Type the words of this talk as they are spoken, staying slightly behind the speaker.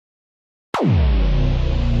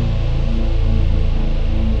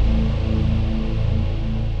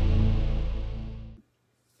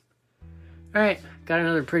All right, got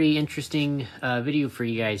another pretty interesting video for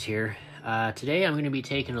you guys here. Today I'm going to be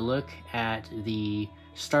taking a look at the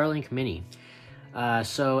Starlink Mini.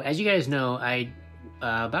 So as you guys know, I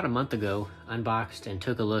about a month ago unboxed and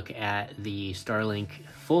took a look at the Starlink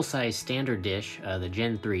full-size standard dish, the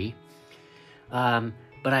Gen 3. But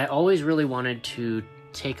I always really wanted to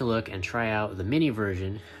take a look and try out the Mini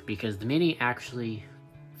version because the Mini actually,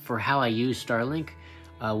 for how I use Starlink,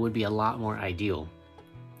 would be a lot more ideal.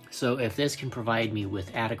 So if this can provide me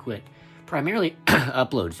with adequate, primarily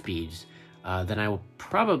upload speeds, then I will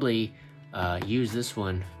probably use this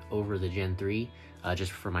one over the Gen 3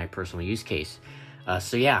 just for my personal use case.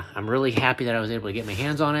 So yeah, I'm really happy that I was able to get my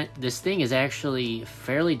hands on it. This thing is actually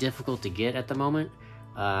fairly difficult to get at the moment.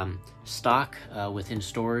 Stock within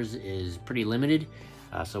stores is pretty limited.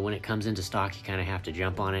 So when it comes into stock, you kind of have to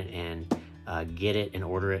jump on it and get it and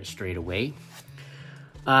order it straight away.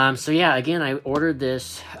 So yeah, again, I ordered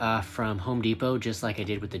this from Home Depot, just like I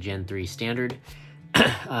did with the Gen 3 standard.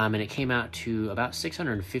 And it came out to about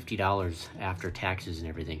 $650 after taxes and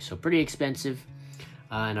everything. So pretty expensive,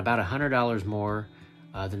 and about $100 more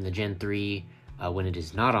than the Gen 3 when it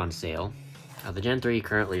is not on sale. The Gen 3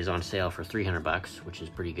 currently is on sale for $300, which is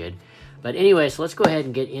pretty good. But anyway, so let's go ahead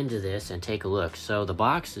and get into this and take a look. So the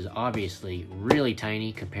box is obviously really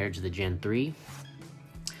tiny compared to the Gen 3.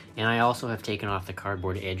 And I also have taken off the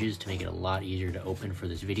cardboard edges to make it a lot easier to open for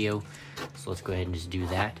this video. So let's go ahead and just do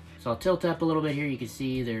that. So I'll tilt up a little bit here. You can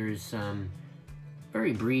see there's some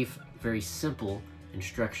very brief, very simple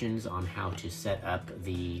instructions on how to set up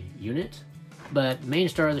the unit. But main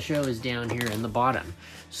star of the show is down here in the bottom.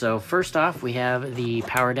 So first off, we have the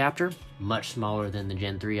power adapter, much smaller than the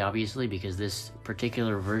Gen 3, obviously, because this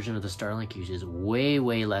particular version of the Starlink uses way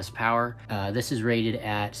less power. This is rated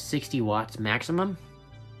at 60 watts maximum.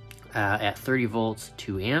 At 30 volts,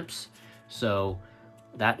 2 amps. So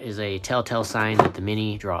that is a telltale sign that the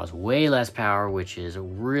Mini draws way less power, which is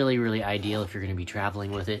really ideal if you're going to be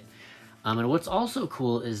traveling with it. And what's also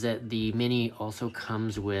cool is that the Mini also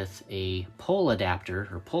comes with a pole adapter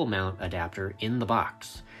or pole mount adapter in the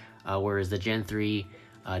box, whereas the Gen 3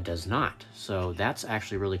 does not. So that's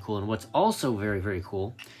actually really cool. And what's also very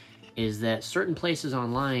cool is that certain places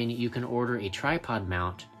online you can order a tripod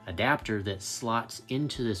mount adapter that slots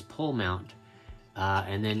into this pole mount,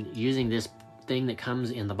 and then using this thing that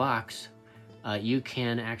comes in the box, you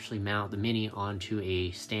can actually mount the Mini onto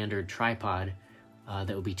a standard tripod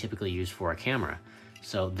that would be typically used for a camera.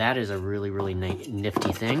 So that is a really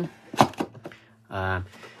nifty thing.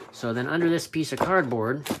 So then under this piece of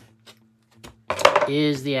cardboard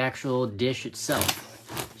is the actual dish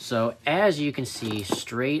itself. So as you can see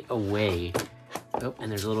straight away, oh,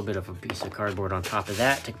 and there's a little bit of a piece of cardboard on top of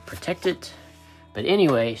that to protect it. But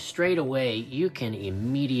anyway, straight away, you can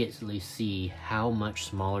immediately see how much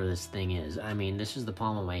smaller this thing is. I mean, this is the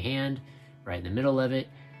palm of my hand, right in the middle of it.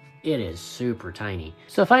 It is super tiny.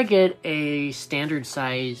 So if I get a standard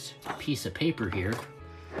size piece of paper here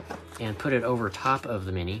and put it over top of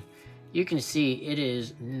the Mini, you can see it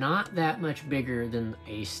is not that much bigger than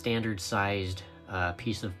a standard sized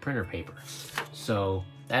piece of printer paper. So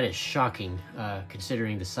that is shocking,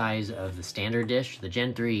 considering the size of the standard dish. The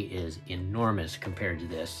Gen 3 is enormous compared to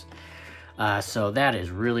this. So that is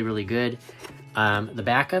really good. The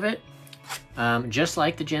back of it, just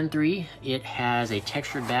like the Gen 3, it has a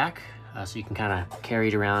textured back, so you can kind of carry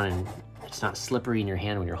it around and it's not slippery in your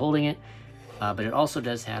hand when you're holding it. But it also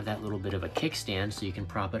does have that little bit of a kickstand, so you can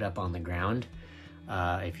prop it up on the ground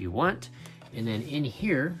if you want. And then in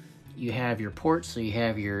here, you have your ports. So you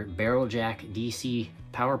have your barrel jack DC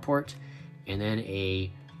power port, and then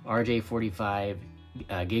a RJ45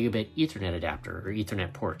 gigabit Ethernet adapter, or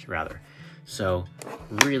Ethernet port rather. So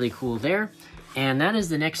really cool there. And that is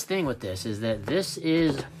the next thing with this, is that this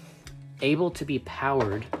is able to be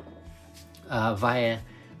powered via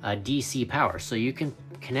DC power. So you can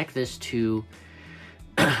connect this to,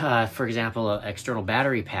 for example, an external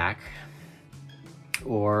battery pack,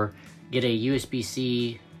 or get a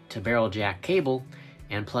USB-C to barrel jack cable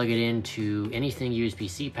and plug it into anything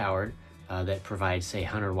USB-C powered that provides, say,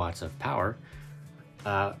 100 watts of power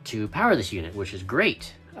to power this unit, which is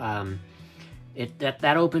great.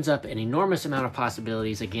 That opens up an enormous amount of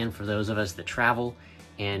possibilities, again, for those of us that travel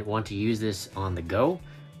and want to use this on the go,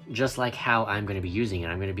 just like how I'm going to be using it.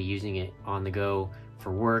 I'm going to be using it on the go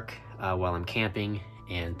for work, while I'm camping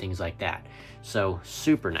and things like that. So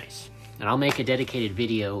super nice. And I'll make a dedicated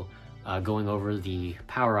video going over the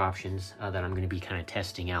power options that I'm going to be kind of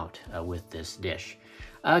testing out with this dish.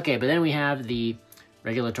 Okay, but then we have the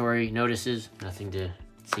regulatory notices, nothing to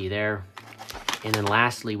see there. And then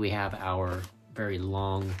lastly, we have our very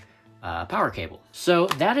long power cable. So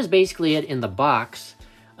that is basically it in the box.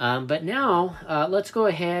 But now let's go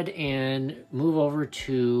ahead and move over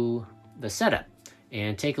to the setup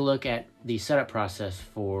and take a look at the setup process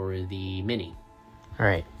for the Mini. All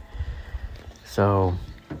right, so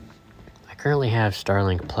I currently have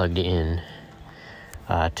Starlink plugged in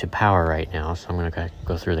to power right now. So I'm gonna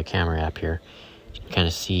go through the camera app here. You can kind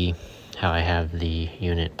of see how I have the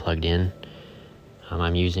unit plugged in.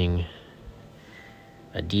 I'm using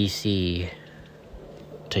a DC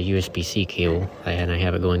to USB-C cable, and I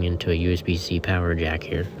have it going into a USB-C power jack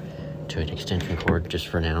here to an extension cord just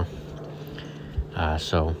for now.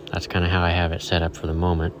 So that's kind of how I have it set up for the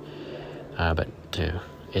moment.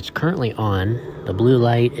 It's currently on. The blue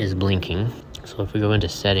light is blinking. So if we go into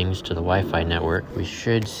settings to the Wi-Fi network, we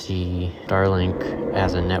should see Starlink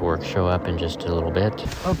as a network show up in just a little bit.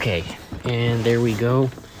 Okay, and there we go.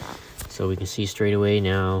 So we can see straight away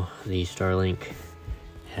now the Starlink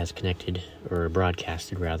has connected, or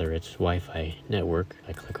broadcasted rather, its Wi-Fi network.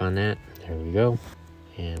 I click on that, there we go.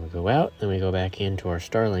 And we go out, then we go back into our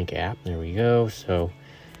Starlink app. There we go. So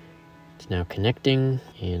it's now connecting,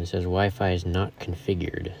 and it says Wi-Fi is not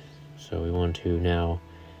configured. So we want to now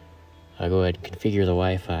go ahead and configure the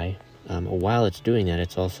Wi-Fi. While it's doing that,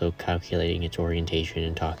 it's also calculating its orientation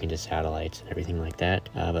and talking to satellites and everything like that.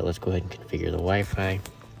 But let's go ahead and configure the Wi-Fi.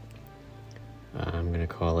 I'm gonna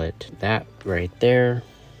call it that right there.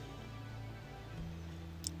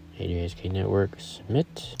 AWSK network,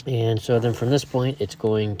 submit. And so then from this point, it's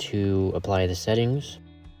going to apply the settings.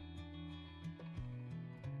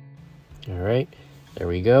 All right, there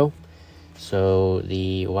we go. So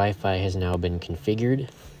the Wi-Fi has now been configured,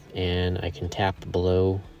 and I can tap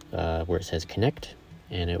below where it says connect,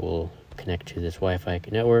 and it will connect to this Wi-Fi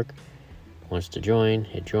network. Wants to join,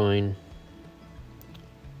 hit join.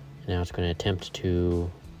 Now it's going to attempt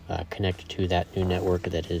to connect to that new network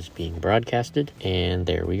that is being broadcasted, and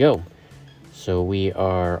there we go. So we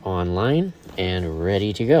are online and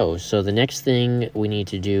ready to go. So the next thing we need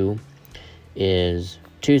to do is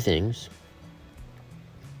two things.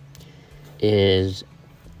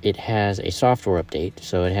 It has a software update.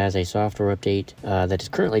 So it has a software update that is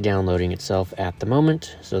currently downloading itself at the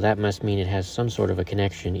moment. So that must mean it has some sort of a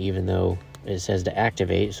connection, even though it says to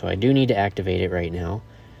activate. So I do need to activate it right now.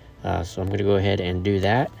 So I'm going to go ahead and do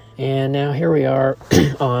that. And now here we are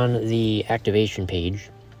on the activation page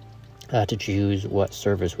to choose what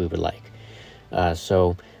service we would like.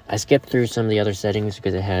 So I skipped through some of the other settings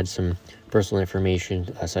because it had some personal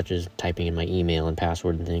information such as typing in my email and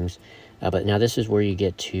password and things. But now this is where you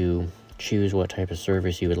get to choose what type of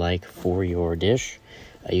service you would like for your dish.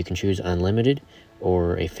 You can choose unlimited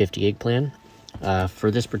or a 50 gig plan.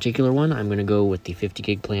 For this particular one, I'm going to go with the 50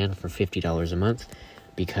 gig plan for $50 a month,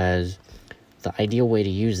 because the ideal way to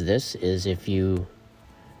use this is if you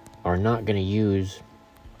are not going to use,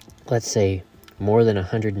 let's say, more than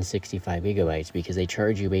 165 gigabytes, because they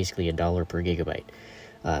charge you basically $1 per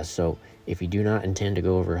gigabyte. So if you do not intend to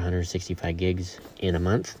go over 165 gigs in a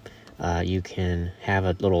month, you can have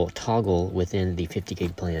a little toggle within the 50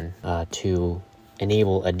 gig plan to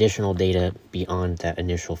enable additional data beyond that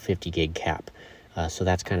initial 50 gig cap. So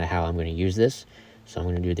that's kind of how I'm going to use this. So I'm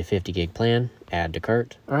going to do the 50 gig plan, add to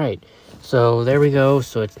cart. All right, so there we go.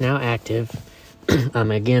 So it's now active.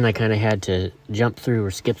 Again, I kind of had to jump through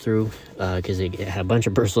or skip through because it had a bunch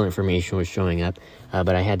of personal information was showing up.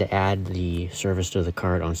 But I had to add the service to the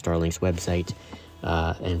cart on Starlink's website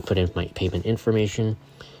and put in my payment information.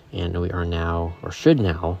 And we are now, or should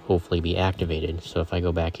now, hopefully be activated. So if I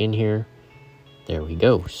go back in here, there we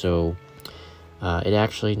go. So it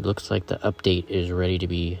actually looks like the update is ready to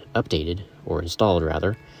be updated, or installed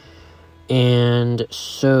rather. And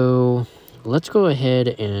so let's go ahead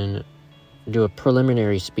and do a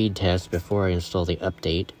preliminary speed test before I install the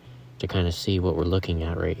update to kind of see what we're looking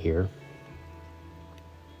at right here.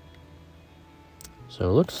 So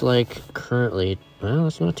it looks like currently, well,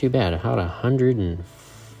 it's not too bad. About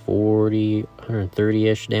 140,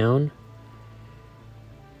 130-ish down.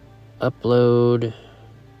 Upload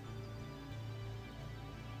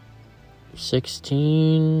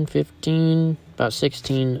 16, 15, about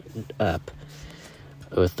 16 up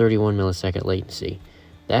with 31 millisecond latency.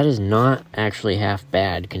 That is not actually half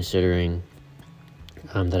bad, considering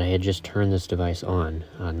that I had just turned this device on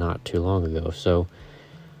not too long ago. So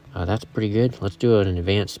that's pretty good. Let's do an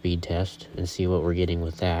advanced speed test and see what we're getting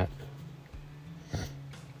with that.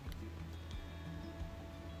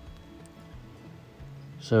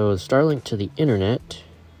 So Starlink to the internet,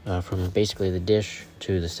 from basically the dish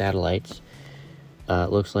to the satellites,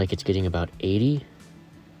 looks like it's getting about 80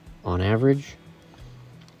 on average.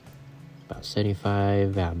 About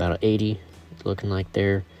 75, about 80, it's looking like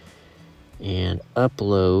there. And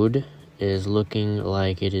upload is looking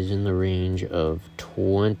like it is in the range of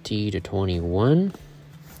 20 to 21.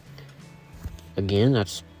 Again,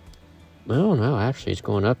 that's, well, no, actually it's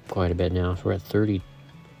going up quite a bit now. So we're at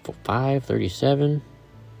 35, 37.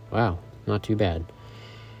 Wow, not too bad.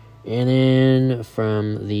 And then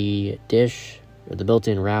from the dish, or the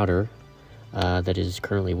built-in router, that is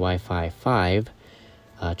currently Wi-Fi 5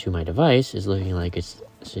 to my device, is looking like it's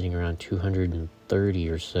sitting around 230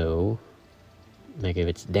 or so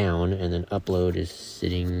megabits down, and then upload is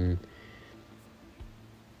sitting,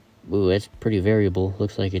 ooh, that's pretty variable.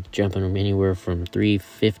 Looks like it's jumping anywhere from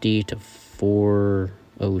 350 to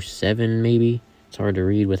 407 maybe. It's hard to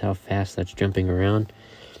read with how fast that's jumping around.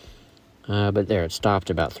 But there, it stopped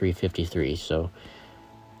about 353, so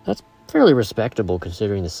that's fairly respectable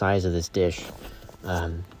considering the size of this dish.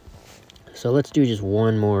 So let's do just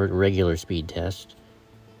one more regular speed test.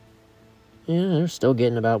 Yeah, they're still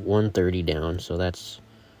getting about 130 down, so that's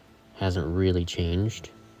hasn't really changed.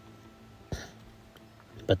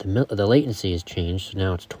 But the latency has changed, so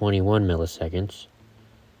now it's 21 milliseconds.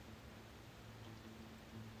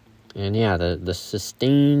 And yeah, the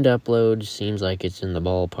sustained upload seems like it's in the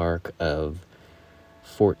ballpark of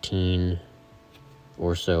 14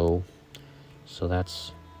 or so. So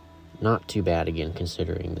that's not too bad, again,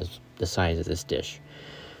 considering the size of this dish.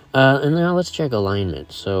 And now let's check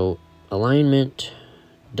alignment. So alignment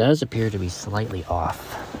does appear to be slightly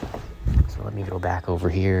off. So let me go back over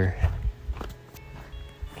here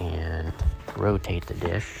and rotate the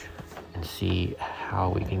dish and see how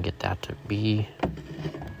we can get that to be.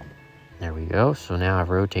 There we go. So now I've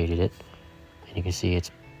rotated it, and you can see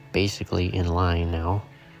it's basically in line now.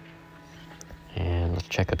 And let's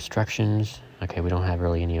check obstructions. Okay, we don't have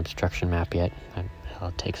really any obstruction map yet.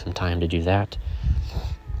 I'll take some time to do that.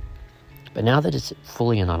 But now that it's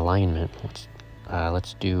fully in alignment,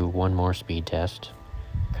 let's do one more speed test.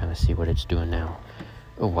 Kind of see what it's doing now.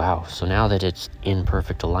 Oh wow! So now that it's in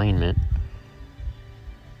perfect alignment,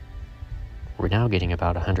 we're now getting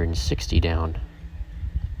about 160 down.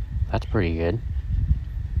 That's pretty good.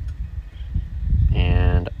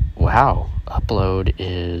 And wow, upload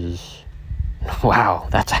is, wow,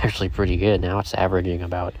 that's actually pretty good. Now it's averaging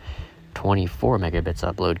about 24 megabits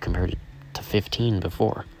upload compared to 15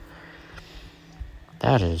 before.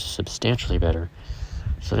 That is substantially better.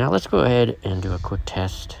 So now let's go ahead and do a quick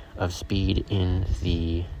test of speed in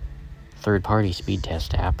the third-party speed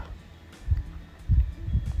test app.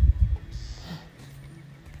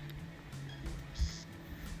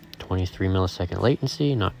 (23 millisecond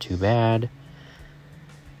latency, not too bad.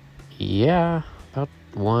 Yeah, about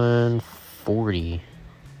 140,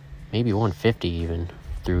 maybe 150 even,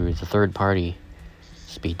 through the third-party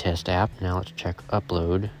speed test app. Now let's check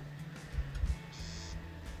upload.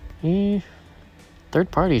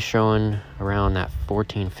 Third-party showing around that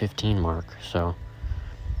 14-15 mark, so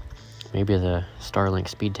maybe the Starlink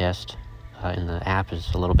speed test in the app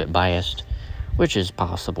is a little bit biased, which is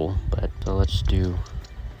possible, but let's do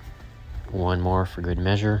one more for good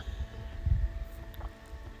measure.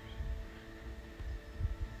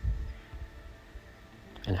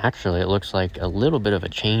 And actually it looks like a little bit of a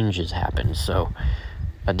change has happened, so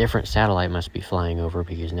a different satellite must be flying over,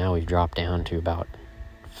 because now we've dropped down to about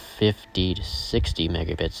 50 to 60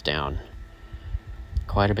 megabits down.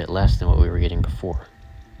 Quite a bit less than what we were getting before.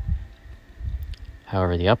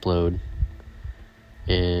 However, the upload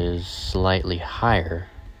is slightly higher.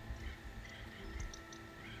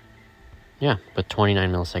 Yeah, with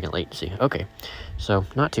 29 millisecond latency. Okay, so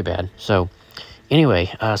not too bad. So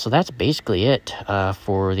anyway, so that's basically it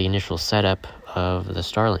for the initial setup of the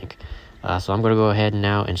Starlink. So I'm going to go ahead and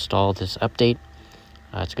now install this update.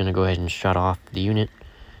 It's going to go ahead and shut off the unit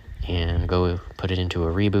and go put it into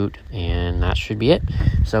a reboot, and that should be it.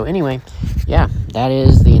 So anyway, yeah, that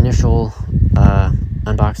is the initial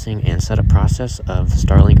unboxing and setup process of the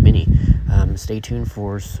Starlink Mini. Stay tuned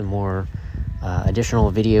for some more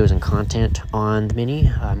additional videos and content on the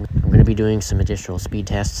Mini. I'm going to be doing some additional speed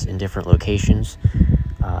tests in different locations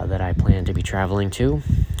that I plan to be traveling to,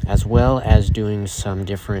 as well as doing some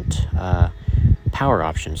different power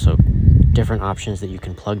options. So different options that you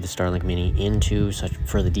can plug the Starlink Mini into, such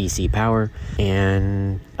for the DC power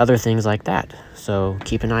and other things like that. So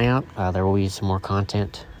keep an eye out. There will be some more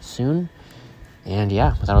content soon. And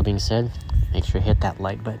yeah, with that all being said, make sure to hit that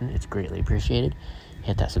like button. It's greatly appreciated.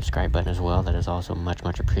 Hit that subscribe button as well. That is also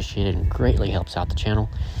much appreciated and greatly helps out the channel.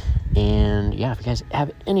 And yeah, if you guys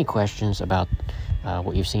have any questions about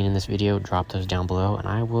what you've seen in this video, drop those down below, and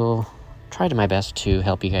I will try to my best to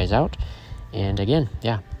help you guys out. And again,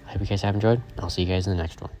 yeah, I hope you guys have enjoyed. I'll see you guys in the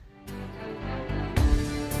next one.